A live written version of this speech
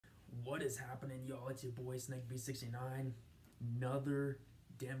What is happening, y'all? It's your boy Snake B69. Another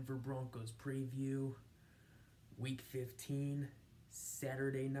Denver Broncos preview. Week 15,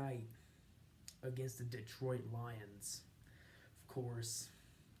 Saturday night against the Detroit Lions. Of course,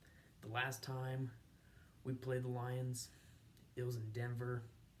 the last time we played the Lions, it was in Denver.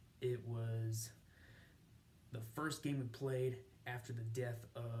 It was the first game we played after the death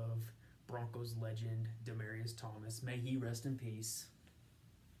of Broncos legend Demaryius Thomas. May he rest in peace.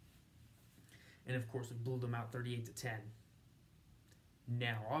 And of course, we blew them out 38-10.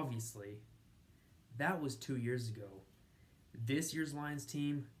 Now, obviously, that was 2 years ago. This year's Lions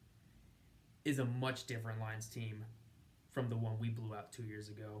team is a much different Lions team from the one we blew out 2 years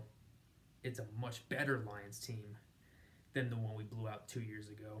ago. It's a much better Lions team than the one we blew out 2 years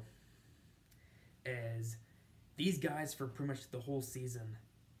ago. As these guys, for pretty much the whole season,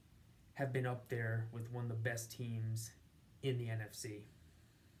 have been up there with one of the best teams in the NFC.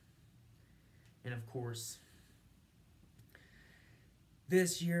 And of course,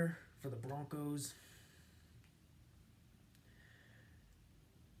 this year for the Broncos,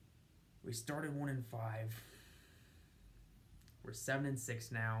 we started 1-5. We're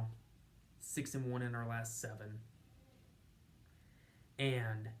 7-6 now, 6-1 in our last 7,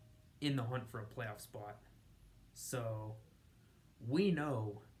 and in the hunt for a playoff spot. So we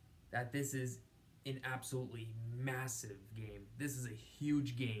know that this is an absolutely massive game. This is a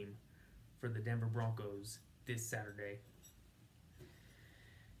huge game for the Denver Broncos this Saturday.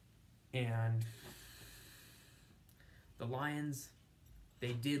 And the Lions,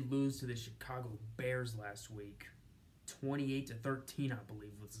 they did lose to the Chicago Bears last week. 28-13, I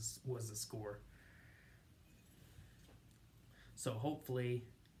believe, was the score. So hopefully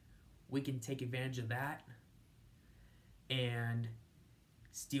we can take advantage of that and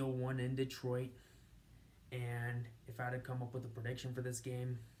steal one in Detroit. And if I had to come up with a prediction for this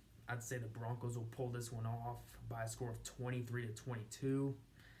game, I'd say the Broncos will pull this one off by a score of 23-22.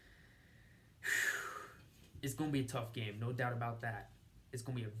 It's going to be a tough game, no doubt about that. It's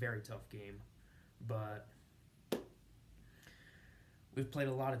going to be a very tough game. But we've played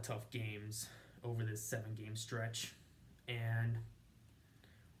a lot of tough games over this 7-game stretch. And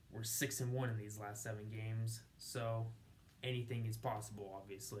we're 6-1 in these last 7 games. So anything is possible,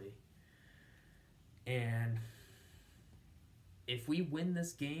 obviously. And if we win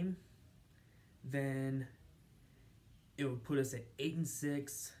this game, then it would put us at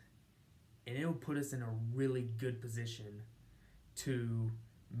 8-6, and it will put us in a really good position to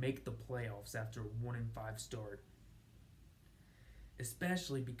make the playoffs after a 1-5 start.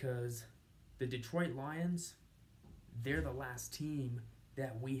 Especially because the Detroit Lions, they're the last team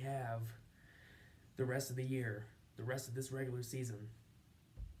that we have the rest of the year, the rest of this regular season,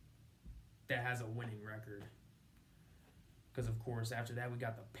 that has a winning record. Because, of course, after that, we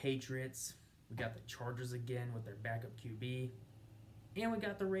got the Patriots, we got the Chargers again with their backup QB, and we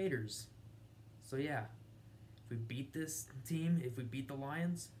got the Raiders. So, yeah, if we beat this team, if we beat the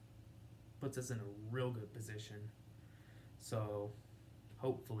Lions, puts us in a real good position. So,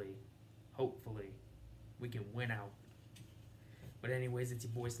 hopefully, we can win out. But anyways, it's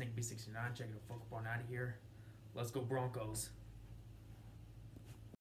your boy Snake B69. Checking the fuck up on out of here. Let's go Broncos.